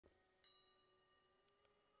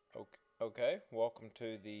Okay, welcome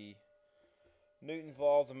to the Newton's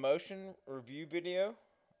Laws of Motion review video.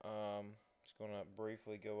 Just going to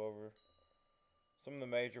briefly go over some of the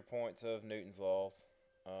major points of Newton's laws.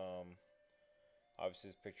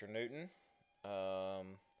 Obviously, this picture of Newton. I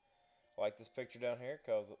like this picture down here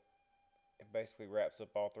because it basically wraps up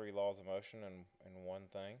all three laws of motion in one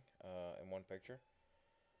thing, in one picture.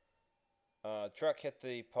 Truck hit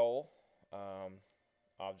the pole.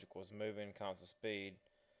 Object was moving constant speed.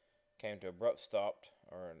 Came to abrupt stop,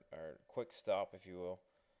 or quick stop, if you will,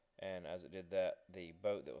 and as it did that, the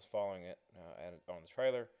boat that was following it on the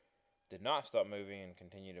trailer did not stop moving and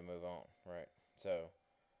continued to move on. Right. So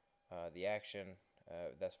the action,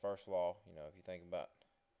 that's first law. You know, if you think about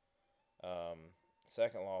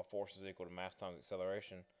second law, force is equal to mass times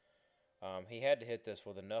acceleration. He had to hit this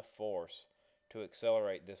with enough force to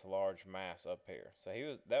accelerate this large mass up here. So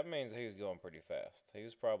that means he was going pretty fast. He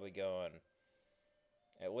was probably going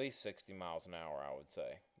at least 60 miles an hour, I would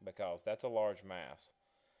say, because that's a large mass.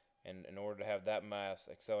 And in order to have that mass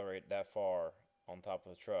accelerate that far on top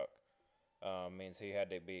of the truck, means he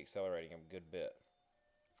had to be accelerating a good bit.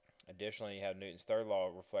 Additionally, you have Newton's third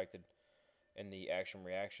law reflected in the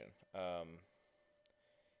action-reaction.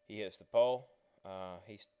 He hits the pole.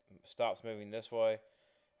 He stops moving this way.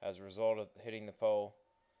 As a result of hitting the pole,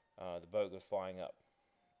 the boat goes flying up.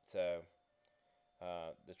 So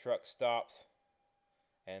the truck stops,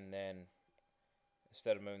 and then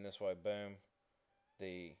instead of moving this way, boom,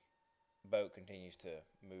 the boat continues to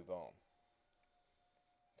move on.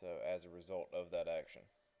 So as a result of that action.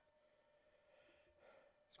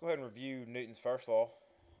 Let's go ahead and review Newton's first law.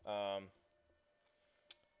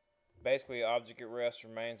 Basically, object at rest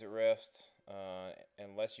remains at rest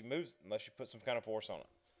unless you put some kind of force on it.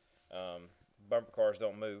 Bumper cars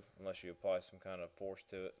don't move unless you apply some kind of force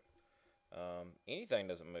to it. Anything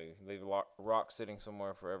doesn't move. Leave a rock sitting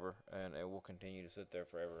somewhere forever, and it will continue to sit there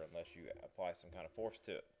forever unless you apply some kind of force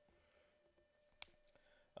to it.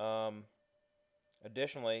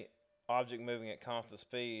 Additionally, object moving at constant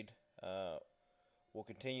speed will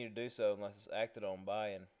continue to do so unless it's acted on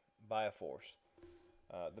by a force.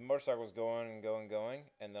 The motorcycle is going and going,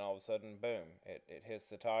 and then all of a sudden, boom, it hits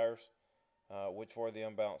the tires, which were the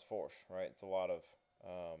unbalanced force, right? It's a lot of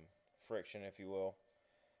friction, if you will.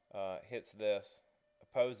 Hits this,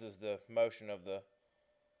 opposes the motion of the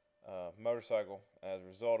motorcycle. As a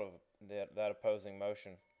result of that opposing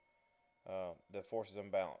motion, the force is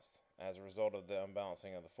unbalanced. As a result of the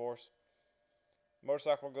unbalancing of the force,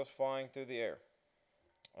 motorcycle goes flying through the air.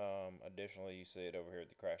 Additionally, you see it over here at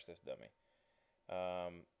the crash test dummy.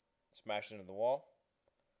 Smashed into the wall.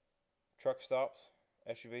 Truck stops.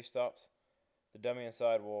 SUV stops. The dummy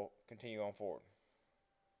inside will continue on forward.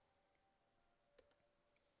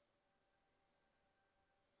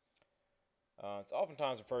 It's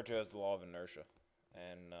oftentimes referred to as the law of inertia.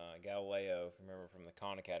 And Galileo, if you remember from the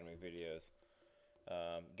Khan Academy videos,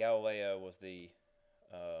 Galileo was the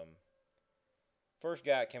first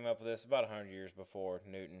guy that came up with this about 100 years before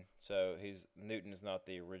Newton. So Newton is not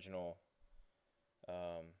the original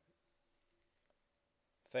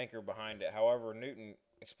thinker behind it. However, Newton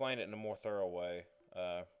explained it in a more thorough way.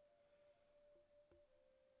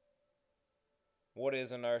 What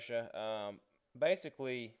is inertia?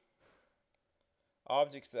 Basically,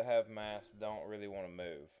 objects that have mass don't really want to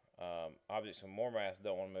move. Objects with more mass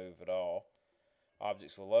don't want to move at all.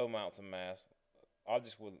 Objects with low amounts of mass,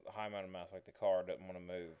 objects with high amount of mass like the car, don't want to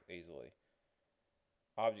move easily.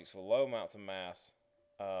 Objects with low amounts of mass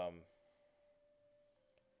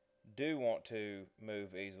do want to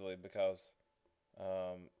move easily because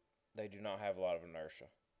they do not have a lot of inertia.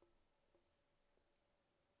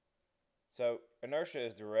 So inertia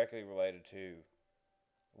is directly related to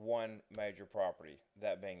one major property,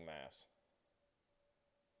 that being mass.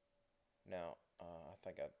 Now, I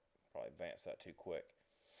think I probably advanced that too quick.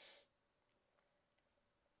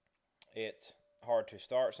 It's hard to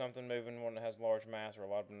start something moving when it has large mass or a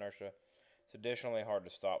lot of inertia. It's additionally hard to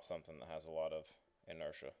stop something that has a lot of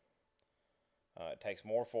inertia. It takes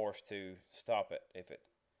more force to stop it if it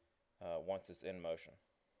once it's in motion.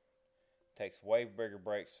 It takes way bigger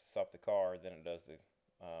brakes to stop the car than it does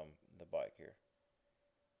the bike here.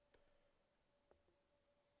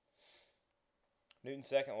 Newton's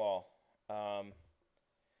second law.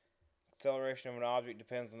 Acceleration of an object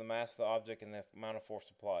depends on the mass of the object and the amount of force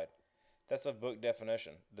applied. That's a book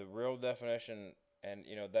definition. The real definition, and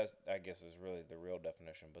that's, I guess, is really the real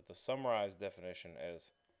definition, but the summarized definition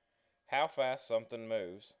is how fast something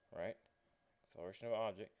moves, right? Acceleration of an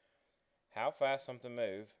object. How fast something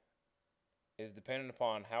moves is dependent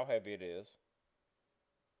upon how heavy it is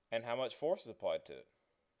and how much force is applied to it.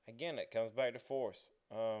 Again, it comes back to force.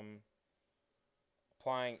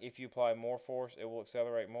 if you apply more force, it will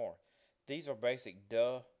accelerate more. These are basic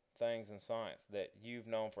duh things in science that you've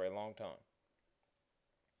known for a long time.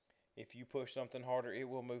 If you push something harder, it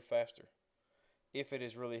will move faster. If it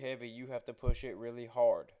is really heavy, you have to push it really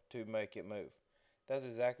hard to make it move. That's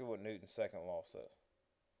exactly what Newton's second law says.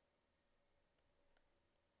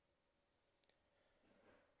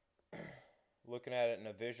 Looking at it in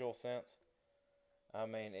a visual sense, I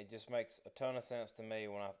mean, it just makes a ton of sense to me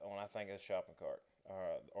when I think of the shopping cart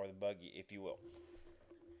or the buggy, if you will.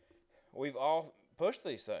 We've all pushed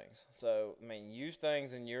these things, so I mean, use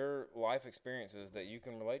things in your life experiences that you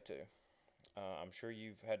can relate to. I'm sure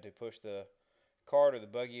you've had to push the cart or the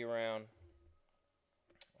buggy around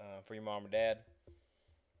for your mom or dad.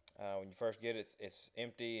 When you first get it, it's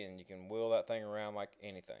empty and you can wheel that thing around like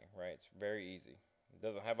anything, right? It's very easy. It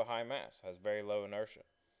doesn't have a high mass, has very low inertia.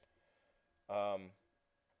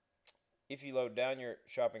 If you load down your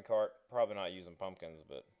shopping cart, probably not using pumpkins,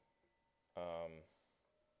 but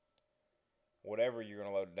whatever you're going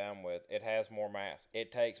to load it down with, it has more mass.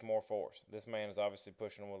 It takes more force. This man is obviously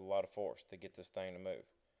pushing with a lot of force to get this thing to move.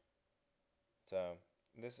 So,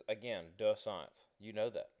 this, again, duh science. You know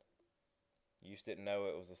that. You just didn't know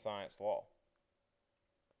it was a science law.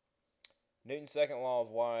 Newton's second law is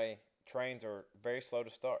why trains are very slow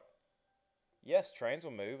to start. Yes, trains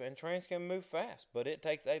will move, and trains can move fast, but it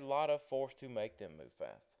takes a lot of force to make them move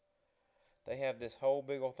fast. They have this whole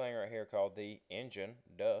big old thing right here called the engine,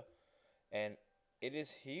 duh, and it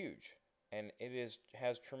is huge, and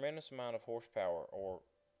has tremendous amount of horsepower, or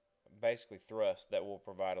basically thrust, that will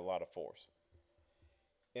provide a lot of force.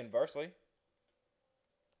 Inversely,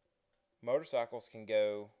 motorcycles can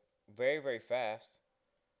go very, very fast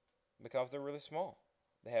because they're really small.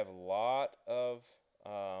 They have a lot of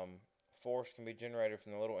force can be generated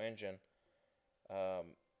from the little engine and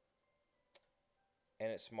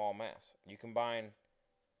its small mass. You combine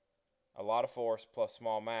a lot of force plus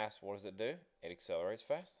small mass, what does it do? It accelerates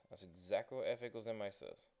fast. That's exactly what F equals ma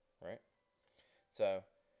says, right? So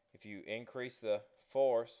if you increase the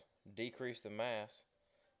force, decrease the mass,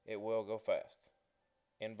 it will go fast.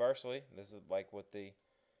 Inversely, this is like with the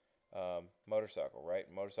motorcycle, right?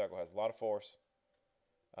 Motorcycle has a lot of force,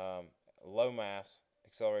 low mass,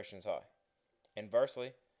 acceleration is high.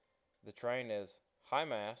 Inversely, the train is high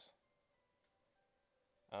mass,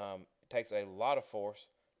 it takes a lot of force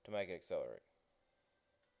to make it accelerate.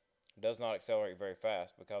 It does not accelerate very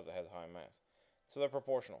fast because it has high mass. So they're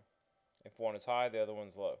proportional. If one is high, the other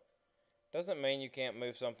one's low. Doesn't mean you can't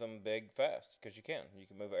move something big fast, because you can. You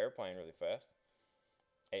can move an airplane really fast.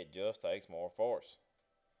 It just takes more force.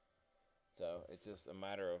 So it's just a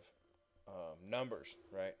matter of numbers,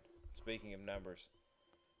 right? Speaking of numbers,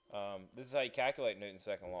 this is how you calculate Newton's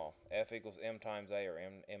second law. F equals m times a, or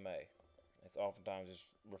ma. It's oftentimes just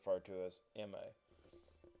referred to as ma.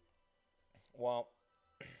 Well,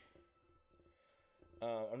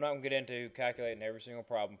 I'm not going to get into calculating every single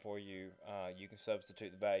problem for you. You can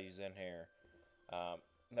substitute the values in here.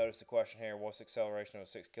 Notice the question here: what's the acceleration of a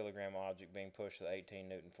 6 kilogram object being pushed with 18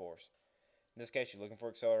 Newton force? In this case, you're looking for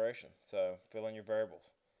acceleration, so fill in your variables.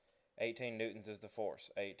 18 newtons is the force.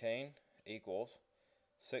 18 equals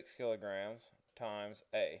 6 kilograms times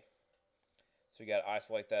A. So you got to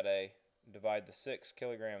isolate that A, divide the 6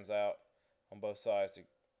 kilograms out on both sides to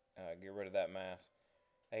get rid of that mass.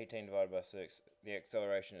 18 divided by 6, the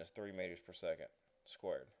acceleration is 3 meters per second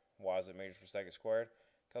squared. Why is it meters per second squared?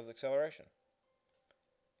 Because of acceleration.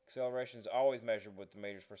 Acceleration is always measured with the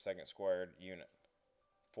meters per second squared unit.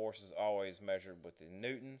 Force is always measured with the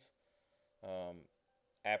newtons,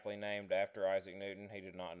 aptly named after Isaac Newton. He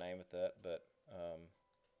did not name it that, but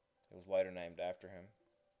it was later named after him.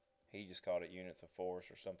 He just called it units of force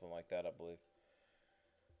or something like that, I believe.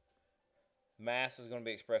 Mass is going to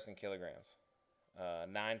be expressed in kilograms.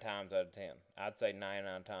 9 times out of 10. I'd say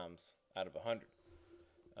 99 times out of 100.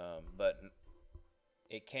 But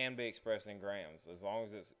it can be expressed in grams as long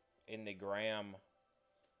as it's in the gram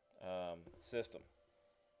system.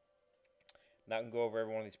 Not going to go over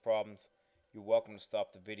every one of these problems. You're welcome to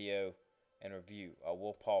stop the video and review. I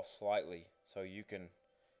will pause slightly so you can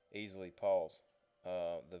easily pause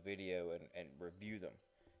the video and review them.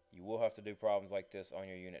 You will have to do problems like this on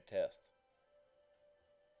your unit test.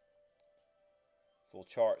 This little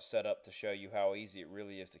chart set up to show you how easy it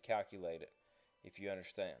really is to calculate it if you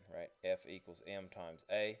understand, right? F equals m times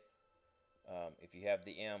A. If you have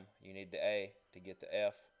the m, you need the A to get the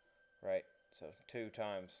F, right? So 2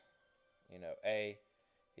 times, A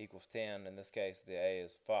equals 10. In this case, the A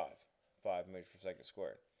is 5 meters per second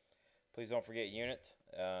squared. Please don't forget units.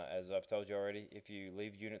 As I've told you already, if you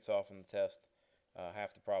leave units off in the test,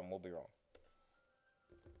 half the problem will be wrong.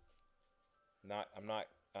 I'm not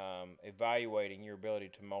evaluating your ability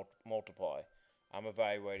to multiply. I'm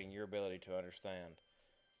evaluating your ability to understand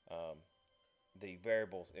um, the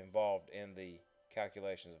variables involved in the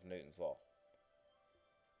calculations of Newton's law.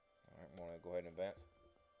 All right, want to go ahead and advance?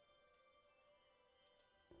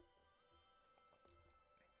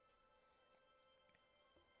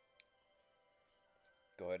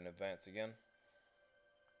 Go ahead and advance again.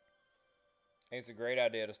 It's a great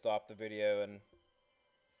idea to stop the video and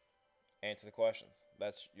answer the questions.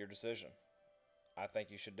 That's your decision. I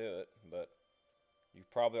think you should do it, but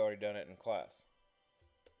you've probably already done it in class.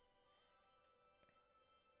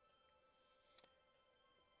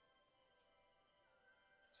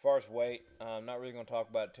 As far as weight, I'm not really going to talk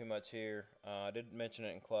about it too much here. I did mention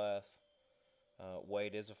it in class.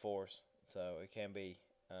 Weight is a force, so it can be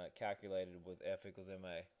calculated with F equals ma.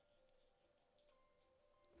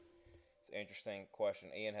 It's an interesting question.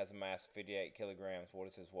 Ian has a mass of 58 kilograms. What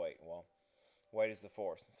is his weight? Well, weight is the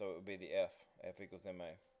force, so it would be the F equals ma.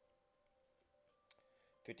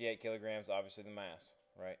 58 kilograms, obviously the mass,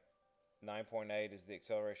 right? 9.8 is the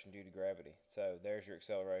acceleration due to gravity. So there's your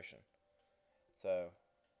acceleration. So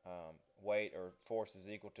weight or force is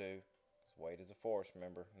equal to, weight is a force,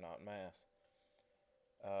 remember, not mass.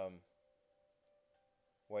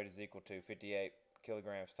 Weight is equal to 58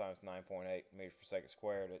 kilograms times 9.8 meters per second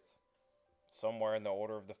squared. It's somewhere in the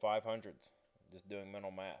order of the 500s. Just doing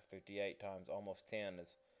mental math. 58 times almost 10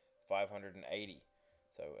 is 580.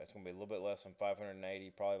 So it's going to be a little bit less than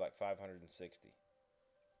 580, probably like 560.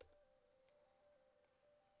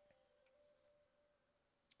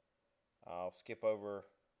 I'll skip over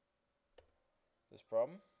this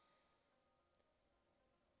problem.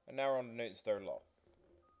 And now we're on to Newton's third law.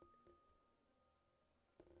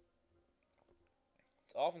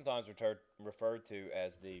 It's oftentimes referred to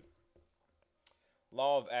as the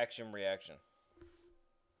law of action-reaction.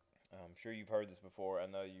 I'm sure you've heard this before. I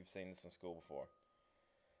know you've seen this in school before.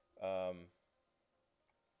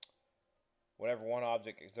 Whenever one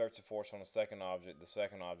object exerts a force on a second object, the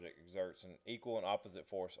second object exerts an equal and opposite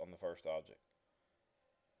force on the first object.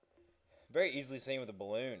 Very easily seen with a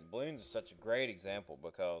balloon. Balloons is such a great example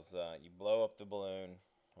because you blow up the balloon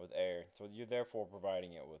with air, so you're therefore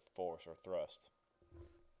providing it with force or thrust.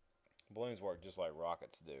 Balloons work just like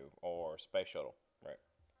rockets do, or space shuttle, right?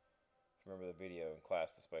 Remember the video in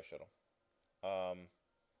class, the space shuttle.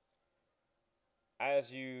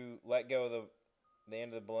 As you let go of the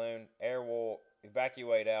end of the balloon, air will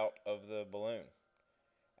evacuate out of the balloon.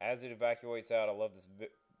 As it evacuates out, I love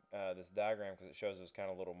this diagram because it shows those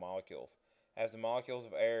kind of little molecules. As the molecules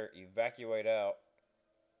of air evacuate out,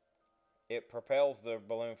 it propels the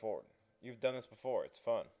balloon forward. You've done this before. It's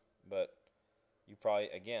fun, but you probably,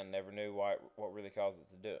 again, never knew what really caused it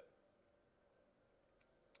to do it.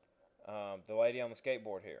 The lady on the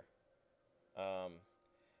skateboard here,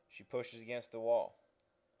 she pushes against the wall.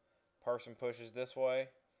 Person pushes this way,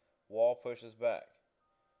 wall pushes back.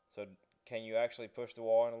 So can you actually push the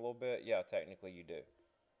wall in a little bit? Yeah, technically you do.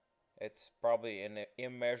 It's probably an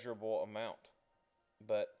immeasurable amount,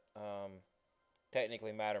 but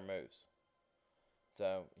technically matter moves.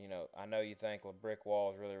 So, I know you think a brick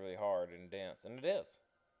wall is really, really hard and dense, and it is,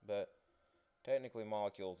 but technically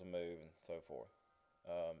molecules will move and so forth.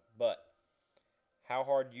 But how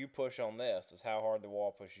hard you push on this is how hard the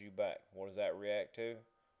wall pushes you back. What does that react to?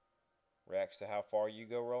 Reacts to how far you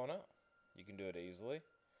go rolling up. You can do it easily,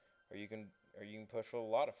 or you can push with a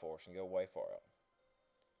lot of force and go way far up.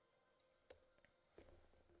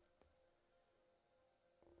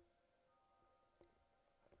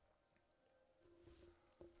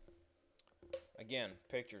 Again,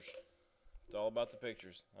 pictures. It's all about the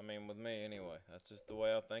pictures. I mean, with me anyway. That's just the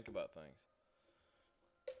way I think about things.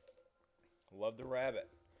 Love the rabbit.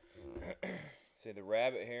 See the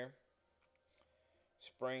rabbit here?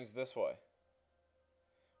 Springs this way.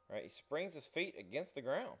 Right? He springs his feet against the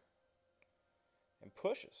ground and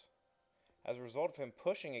pushes. As a result of him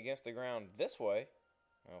pushing against the ground this way,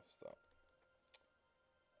 I'll stop.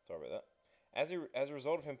 Sorry about that. As a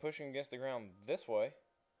result of him pushing against the ground this way,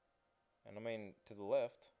 and I mean to the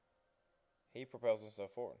left, he propels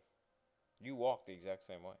himself forward. You walk the exact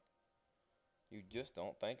same way. You just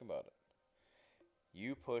don't think about it.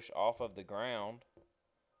 You push off of the ground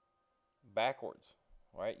backwards,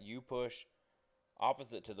 right? You push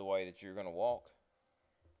opposite to the way that you're going to walk.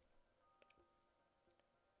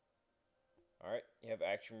 All right, you have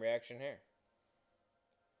action reaction here.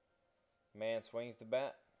 Man swings the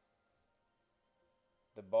bat.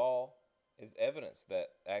 The ball is evidence that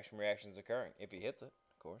action reaction is occurring. If he hits it,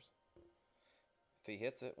 of course. If he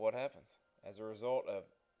hits it, what happens? As a result of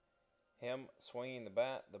him swinging the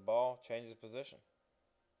bat, the ball changes position.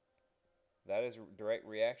 that is a direct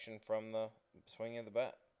reaction from the swinging of the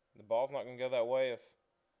bat. The ball's not going to go that way if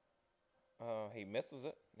he misses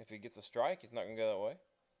it. If he gets a strike, it's not going to go that way.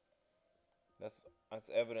 That's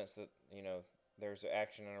evidence that there's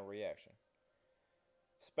action and a reaction.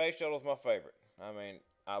 Space shuttle is my favorite. I mean,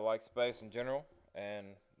 I like space in general, and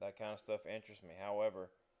that kind of stuff interests me. However,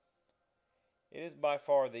 it is by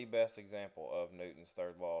far the best example of Newton's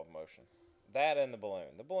third law of motion. That and the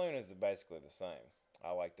balloon. The balloon is basically the same.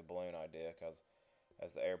 I like the balloon idea because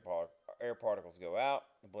as the air particles go out,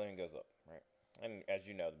 the balloon goes up, right? And as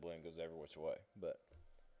you know, the balloon goes every which way. But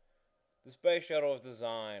the space shuttle is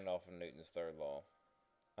designed off of Newton's third law.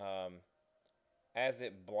 As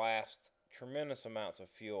it blasts tremendous amounts of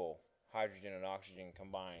fuel, hydrogen and oxygen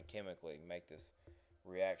combine chemically, make this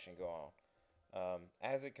reaction go on.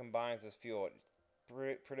 As it combines this fuel,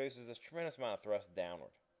 it produces this tremendous amount of thrust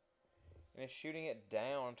downward. And it's shooting it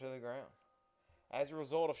down to the ground. As a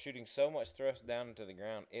result of shooting so much thrust down into the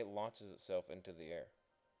ground, it launches itself into the air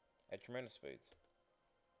at tremendous speeds.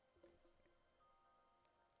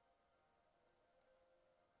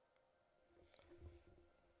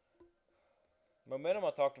 Momentum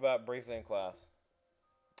I talked about briefly in class.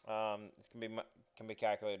 This can be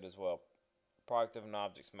calculated as well. Product of an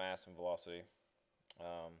object's mass and velocity.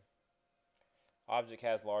 Object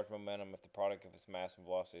has large momentum if the product of its mass and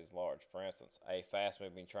velocity is large. For instance, a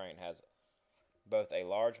fast-moving train has both a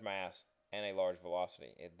large mass and a large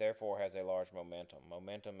velocity. It therefore has a large momentum.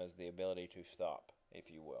 Momentum is the ability to stop, if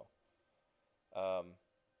you will.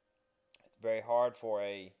 It's very hard for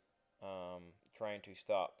a train to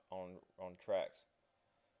stop on tracks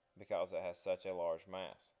because it has such a large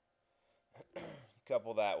mass.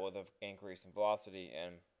 Couple that with an increase in velocity,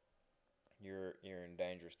 and you're in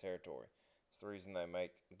dangerous territory. It's the reason they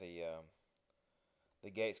make the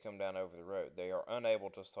gates come down over the road. They are unable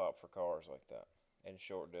to stop for cars like that in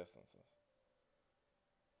short distances.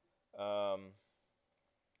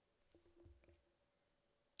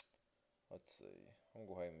 Let's see. I'm going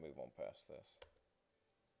to go ahead and move on past this.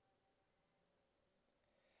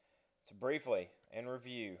 So briefly, in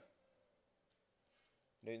review,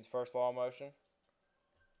 Newton's first law of motion,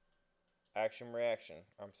 action reaction.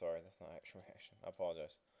 I'm sorry, that's not action reaction. I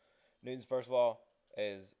apologize. Newton's first law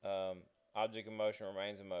is object in motion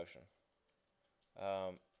remains in motion.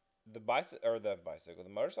 The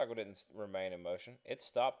motorcycle didn't remain in motion. It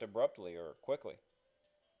stopped abruptly or quickly.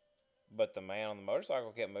 But the man on the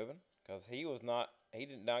motorcycle kept moving because he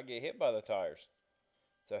did not get hit by the tires.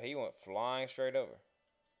 So he went flying straight over.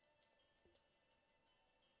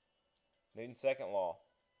 Newton's second law,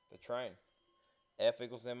 the train, F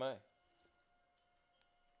equals ma.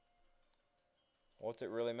 What's it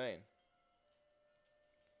really mean?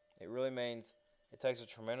 It really means it takes a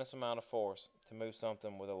tremendous amount of force to move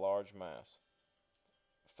something with a large mass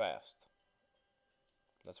fast.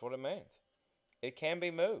 That's what it means. It can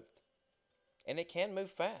be moved. And it can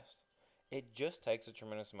move fast. It just takes a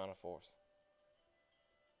tremendous amount of force.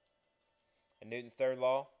 And Newton's third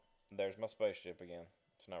law, there's my spaceship again.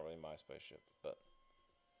 It's not really my spaceship, but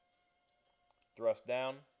thrust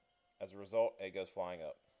down. As a result, it goes flying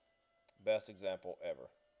up. Best example ever.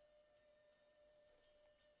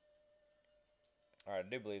 Alright, I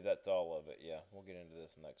do believe that's all of it. Yeah, we'll get into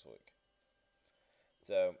this next week.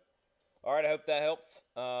 So, alright, I hope that helps.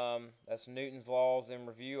 That's Newton's laws in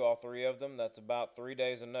review, all three of them. That's about 3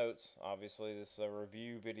 days of notes. Obviously, this is a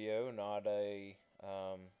review video, not a...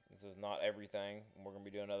 this is not everything. We're going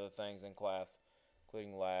to be doing other things in class,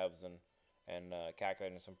 including labs and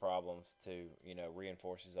calculating some problems to,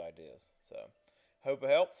 reinforce these ideas. So, hope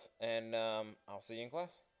it helps, and I'll see you in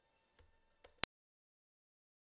class.